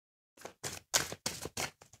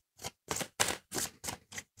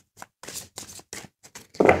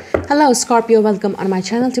Hello Scorpio, welcome on my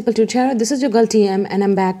channel Triple Tarot. This is your girl TM and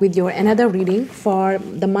I'm back with your another reading for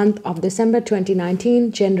the month of December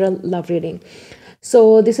 2019, general love reading.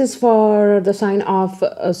 So this is for the sign of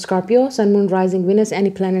Scorpio, Sun, Moon, Rising, Venus,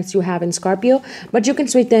 any planets you have in Scorpio. But you can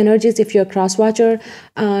switch the energies if you're a cross watcher.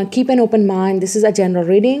 Keep an open mind. This is a general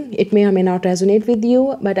reading. It may or may not resonate with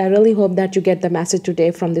you, but I really hope that you get the message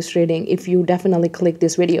today from this reading if you definitely click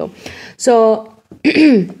this video. So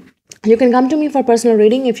you can come to me for personal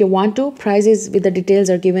reading if you want to. Prices with the details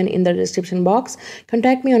are given in the description box.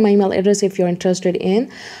 Contact me on my email address if you're interested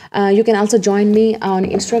in. You can also join me on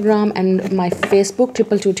Instagram and my Facebook,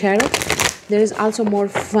 Triple Tarot. There is also more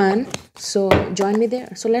fun, so join me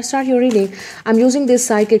there. So let's start your reading. I'm using these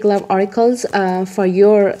Psychic Love Oracles for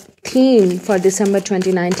your theme for December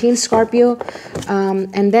 2019, Scorpio.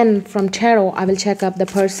 And then from Tarot, I will check up the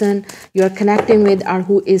person you're connecting with or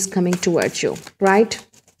who is coming towards you, right?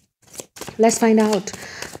 Let's find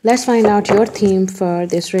out your theme for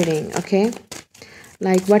this reading. Okay,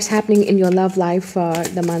 like what's happening in your love life for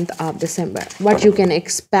the month of December, what you can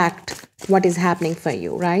expect, what is happening for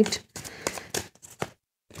you, right?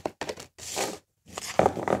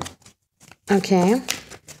 Okay,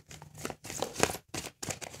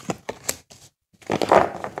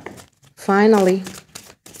 finally,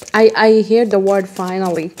 I hear the word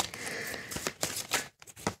finally.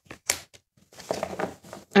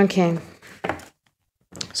 Okay,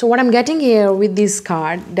 so what I'm getting here with this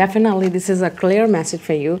card, definitely this is a clear message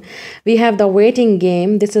for you. We have the waiting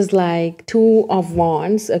game. This is like Two of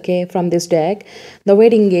Wands, okay, from this deck. The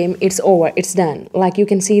waiting game, it's over, it's done. Like you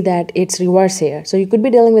can see that it's reverse here. So you could be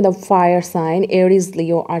dealing with a fire sign, Aries,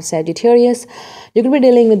 Leo, or Sagittarius. You could be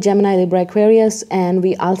dealing with Gemini, Libra, Aquarius, and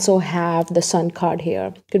we also have the Sun card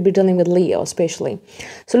here. Could be dealing with Leo especially.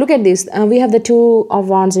 So look at this. We have the Two of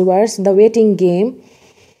Wands reverse, the waiting game.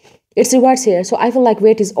 It's reverse here. So I feel like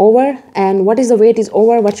wait is over. And what is the wait is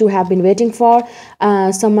over? What you have been waiting for.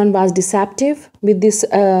 Someone was deceptive with this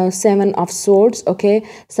Seven of Swords. Okay.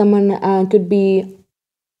 Someone could be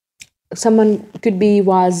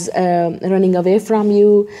was running away from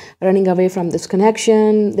you, running away from this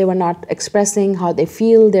connection. They were not expressing how they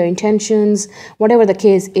feel, their intentions, whatever the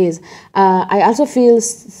case is. I also feel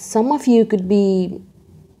some of you could be,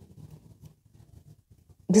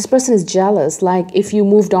 this person is jealous, like if you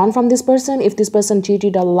moved on from this person, if this person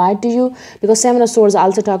cheated or lied to you, because Seven of Swords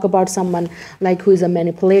also talk about someone like who is a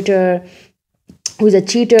manipulator, who is a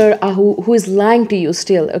cheater, or who is lying to you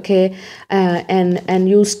still, okay? And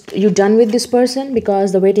you done with this person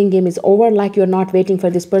because the waiting game is over, like you're not waiting for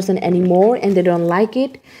this person anymore and they don't like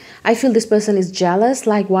it. I feel this person is jealous,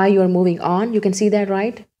 like why you're moving on. You can see that,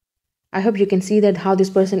 right? I hope you can see that how this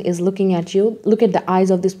person is looking at you. Look at the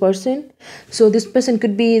eyes of this person. So this person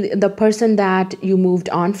could be the person that you moved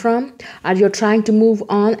on from, or you're trying to move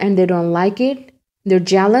on and they don't like it. They're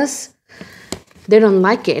jealous. They don't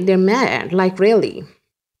like it. They're mad, like really.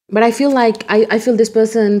 But I feel like I feel this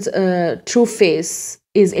person's true face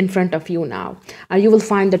is in front of you now. You will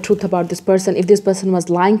find the truth about this person. If this person was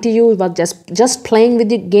lying to you, was just playing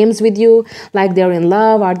with games with you, like they're in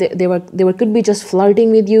love, or they were could be just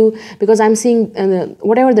flirting with you, because I'm seeing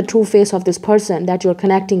whatever the true face of this person that you're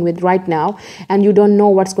connecting with right now, and you don't know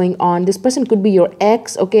what's going on. This person could be your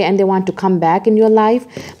ex, okay, and they want to come back in your life.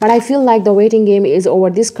 But I feel like the waiting game is over.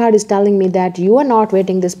 This card is telling me that you are not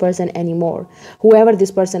waiting this person anymore. Whoever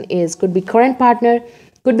this person is, could be current partner,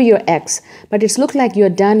 could be your ex, but it's looked like you're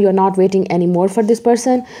done. You're not waiting anymore for this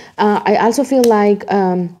person. I also feel like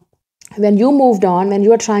when you moved on, when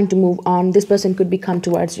you are trying to move on, this person could be come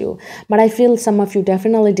towards you. But I feel some of you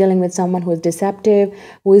definitely dealing with someone who is deceptive,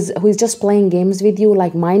 who is just playing games with you,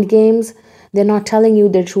 like mind games. They're not telling you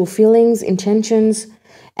their true feelings, intentions,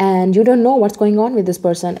 and you don't know what's going on with this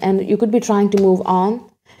person. And you could be trying to move on.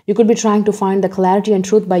 You could be trying to find the clarity and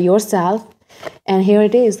truth by yourself. And here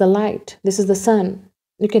it is, the light. This is the sun.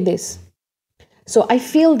 Look at this. So I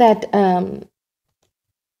feel that,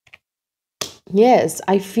 yes,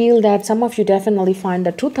 I feel that some of you definitely find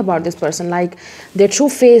the truth about this person. Like their true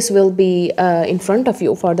face will be in front of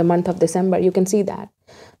you for the month of December. You can see that.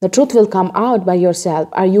 The truth will come out by yourself,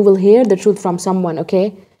 or you will hear the truth from someone,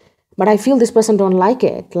 okay? But I feel this person don't like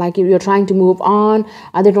it. Like if you're trying to move on,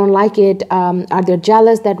 or they don't like it, are they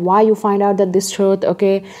jealous that why you find out that this truth,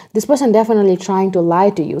 okay? This person definitely trying to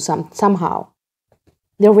lie to you somehow.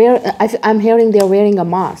 I'm hearing they're wearing a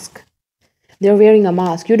mask. They're wearing a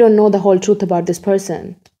mask. You don't know the whole truth about this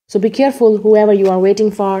person. So be careful whoever you are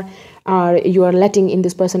waiting for, or you are letting in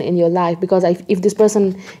this person in your life. Because if this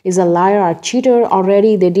person is a liar or cheater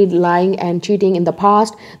already, they did lying and cheating in the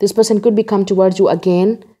past, this person could be come towards you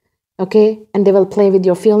again. okay, and they will play with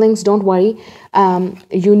your feelings. Don't worry.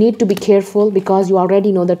 You need to be careful because you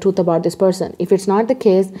already know the truth about this person. If it's not the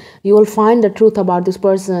case, you will find the truth about this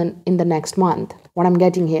person in the next month. What I'm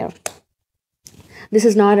getting here, this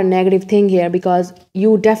is not a negative thing here, because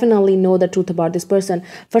you definitely know the truth about this person.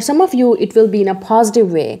 For some of you, it will be in a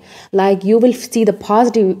positive way, like you will see the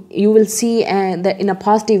positive, you will see that in a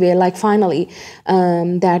positive way, like finally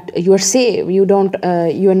that you are safe, you're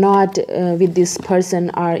not with this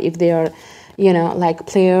person, or if they are, you know, like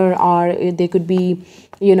player, or they could be,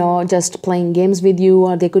 you know, just playing games with you,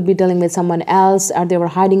 or they could be dealing with someone else, or they were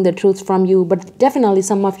hiding the truth from you. But definitely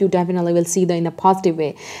some of you definitely will see that in a positive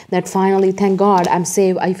way, that finally, thank God, I'm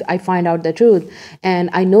safe. I find out the truth,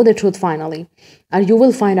 and I know the truth finally. And you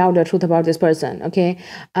will find out the truth about this person, okay?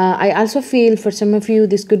 I also feel for some of you,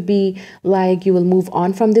 this could be like you will move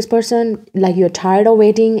on from this person, like you're tired of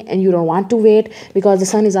waiting and you don't want to wait, because the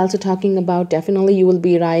sun is also talking about definitely you will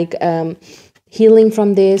be like healing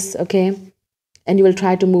from this, okay? And you will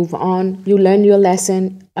try to move on. You learn your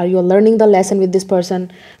lesson, or you're learning the lesson with this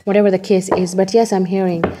person, whatever the case is. But yes, I'm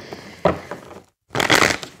hearing,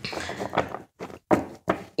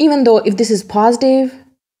 even though if this is positive,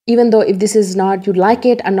 even though if this is not, you like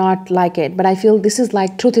it or not like it, but I feel this is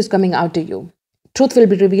like truth is coming out to you. Truth will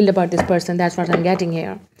be revealed about this person. That's what I'm getting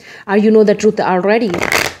here. Or you know the truth already,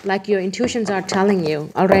 like your intuitions are telling you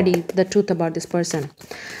already the truth about this person.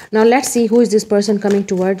 Now let's see, who is this person coming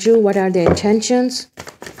towards you? What are their intentions?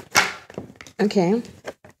 Okay.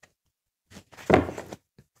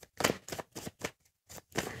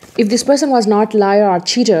 If this person was not liar or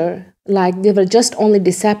cheater, like they were just only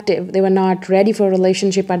deceptive, they were not ready for a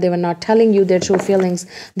relationship, or they were not telling you their true feelings,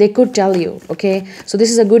 they could tell you, okay? So this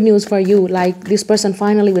is a good news for you, like this person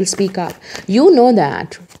finally will speak up. You know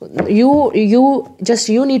that.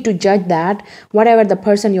 You need to judge that, whatever the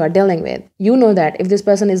person you are dealing with. You know that if this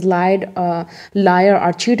person is liar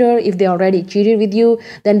or cheater, if they already cheated with you,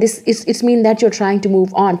 then it's mean that you're trying to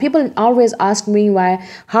move on. People always ask me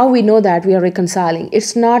how we know that we are reconciling.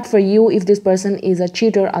 It's not for you if this person is a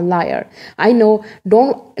cheater or liar. I know,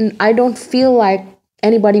 I don't feel like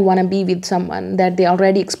anybody want to be with someone that they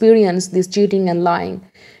already experienced this cheating and lying.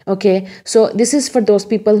 Okay, so this is for those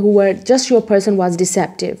people who were just, your person was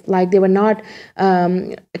deceptive, like they were not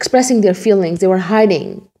expressing their feelings, they were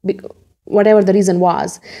hiding, whatever the reason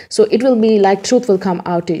was. So it will be like truth will come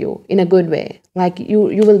out to you in a good way, like you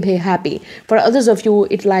will be happy. For others of you,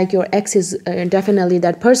 it's like your ex is definitely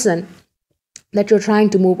that person that you're trying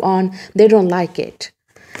to move on. They don't like it.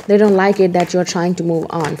 They don't like it that you're trying to move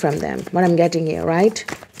on from them. What I'm getting here, right?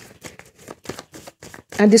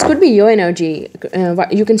 And this could be your energy.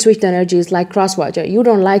 You can switch the energies, like cross-watcher. You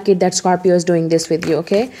don't like it that Scorpio is doing this with you,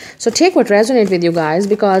 okay? So take what resonates with you guys,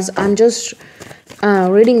 because I'm just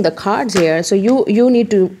reading the cards here. So you need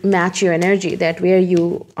to match your energy, that where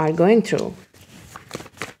you are going through.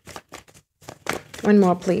 One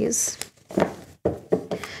more, please.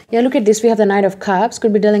 Yeah, look at this. We have the Knight of Cups.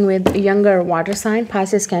 Could be dealing with younger water sign,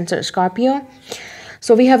 Pisces, Cancer, Scorpio.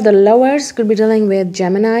 So we have the Lovers, could be dealing with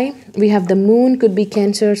Gemini. We have the Moon, could be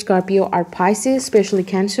Cancer, Scorpio, or Pisces, especially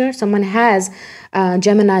Cancer. Someone has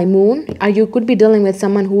Gemini Moon, or you could be dealing with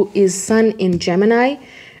someone who is Sun in Gemini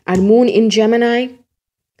or Moon in Gemini.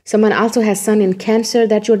 Someone also has Sun in Cancer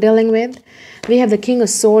that you're dealing with. We have the King of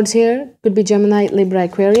Swords here, could be Gemini, Libra,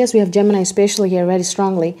 Aquarius. We have Gemini especially here very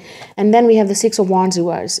strongly. And then we have the Six of Wands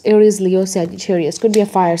reverse, Aries, Leo, Sagittarius, could be a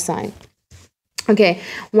fire sign. Okay,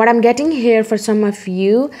 what I'm getting here for some of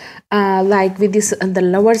you, like with this, the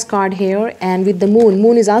Lovers card here, and with the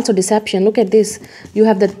Moon is also deception. Look at this. You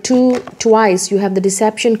have the twice. You have the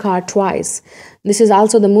deception card twice. This is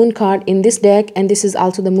also the Moon card in this deck, and this is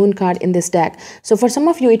also the Moon card in this deck. So for some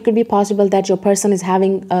of you, it could be possible that your person is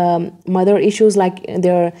having mother issues, like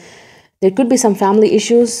there could be some family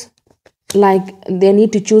issues, like they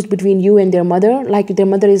need to choose between you and their mother, like their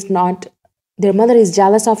mother is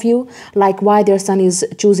jealous of you, like why their son is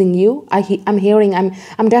choosing you.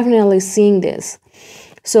 I'm definitely seeing this.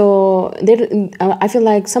 So I feel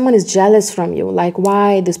like someone is jealous from you, like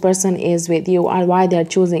why this person is with you or why they're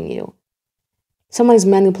choosing you. Someone is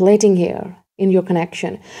manipulating here in your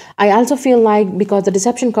connection. I also feel like, because the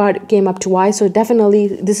deception card came up twice, so definitely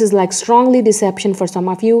this is like strongly deception for some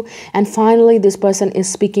of you. And finally, this person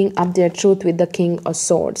is speaking up their truth with the King of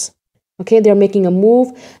Swords. Okay, they're making a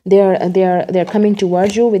move. They're coming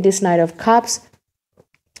towards you with this Knight of Cups.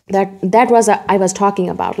 That was I was talking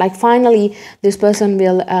about. Like finally, this person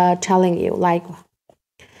will telling you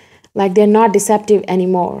like they're not deceptive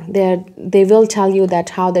anymore. They will tell you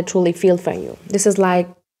that how they truly feel for you. This is like,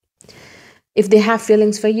 if they have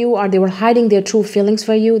feelings for you, or they were hiding their true feelings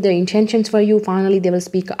for you, their intentions for you, finally they will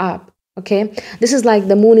speak up. Okay, this is like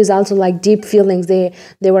the moon is also like deep feelings they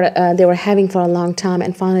were having for a long time,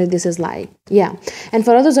 and finally this is like, yeah. And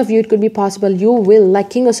for others of you, it could be possible you will, like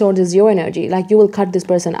King of Swords is your energy, like you will cut this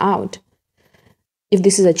person out if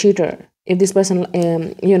this is a cheater, if this person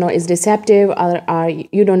you know, is deceptive, or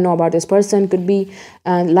you don't know about this person. Could be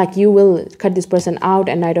like you will cut this person out,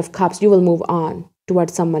 and Knight of Cups, you will move on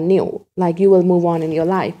towards someone new, like you will move on in your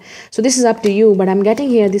life. So this is up to you, but I'm getting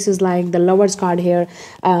here, this is like the Lovers card here.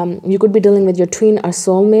 You could be dealing with your twin or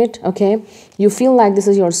soulmate. Okay, you feel like this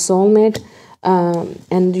is your soulmate,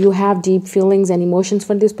 and you have deep feelings and emotions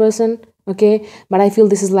for this person. Okay, but I feel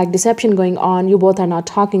this is like deception going on, you both are not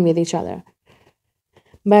talking with each other.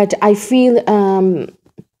 But I feel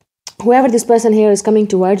whoever this person here is coming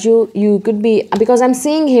towards you, you could be, because I'm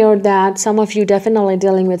seeing here that some of you definitely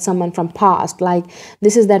dealing with someone from past. Like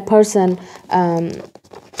this is that person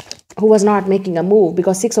who was not making a move,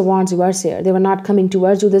 because Six of Wands reverse here. They were not coming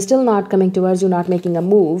towards you. They're still not coming towards you, not making a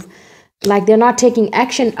move. Like they're not taking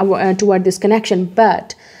action toward this connection,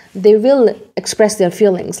 but they will express their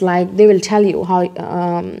feelings. Like they will tell you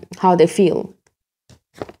how they feel.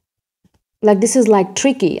 Like this is like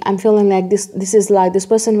tricky. I'm feeling like this is like this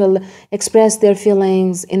person will express their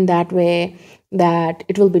feelings in that way that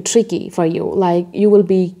it will be tricky for you. Like you will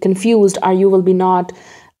be confused, or you will be not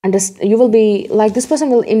you will be like, this person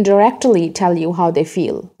will indirectly tell you how they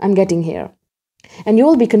feel. I'm getting here. And you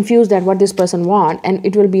will be confused at what this person wants, and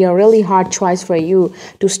it will be a really hard choice for you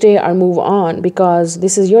to stay or move on, because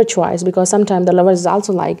this is your choice. Because sometimes the Lover is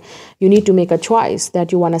also like, you need to make a choice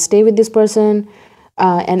that you want to stay with this person.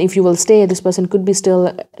 And if you will stay, this person could be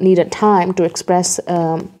still need a time to express,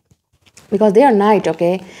 because they are Knight,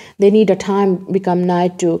 okay? They need a time become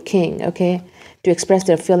Knight to King, okay? To express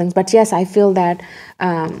their feelings. But yes, I feel that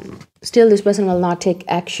still this person will not take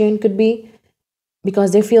action, could be,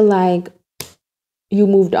 because they feel like you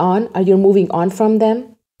moved on, or you're moving on from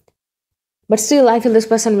them. But still, I feel this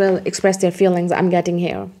person will express their feelings. I'm getting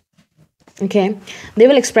here. Okay, they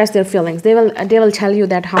will express their feelings. They will tell you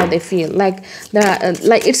that how they feel. Like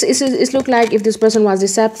it's look like if this person was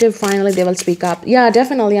deceptive, finally they will speak up. Yeah,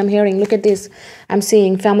 definitely I'm hearing. Look at this. I'm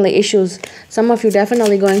seeing family issues. Some of you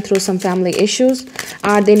definitely going through some family issues.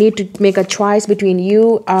 They need to make a choice between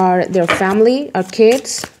you or their family or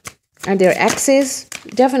kids and their exes.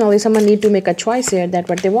 Definitely someone need to make a choice here, that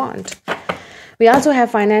what they want. We also have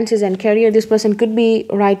finances and career. This person could be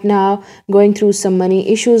right now going through some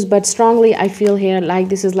money issues, but strongly I feel here like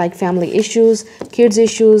this is like family issues, kids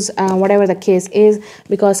issues, whatever the case is,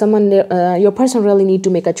 because someone, your person really need to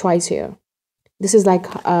make a choice here. This is like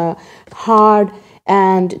hard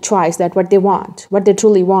and choice, that what they want, what they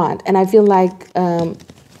truly want. And I feel like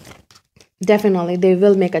definitely they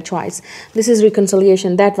will make a choice. This is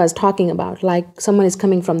reconciliation that was talking about, like someone is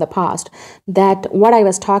coming from the past, that what I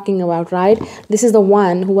was talking about, right? This is the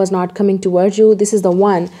one who was not coming towards you. This is the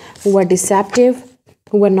one who were deceptive,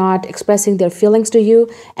 who were not expressing their feelings to you,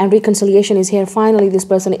 and reconciliation is here. Finally this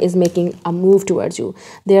person is making a move towards you.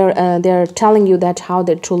 They're telling you that how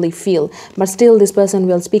they truly feel, but still this person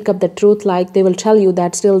will speak up the truth. Like they will tell you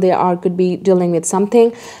that still they could be dealing with something.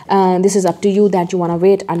 This is up to you that you want to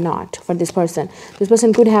wait or not for this person. This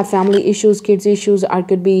person could have family issues, kids issues, or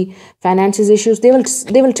could be finances issues. They will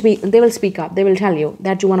speak up. They will tell you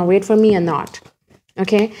that you want to wait for me or not.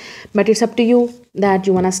 Okay, but it's up to you that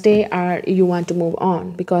you want to stay or you want to move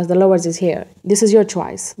on, because the Lovers is here. This is your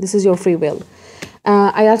choice. This is your free will.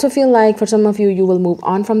 I also feel like for some of you, you will move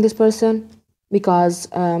on from this person, because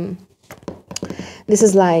this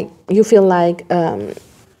is like you feel like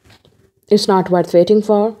it's not worth waiting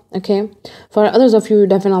for. Okay, for others of you, you're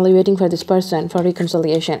definitely waiting for this person for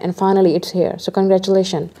reconciliation, and finally it's here. So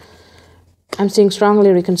congratulations. I'm seeing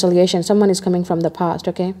strongly reconciliation. Someone is coming from the past.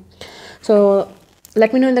 Okay, so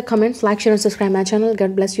let me know in the comments. Like, share, and subscribe my channel.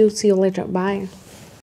 God bless you. See you later. Bye.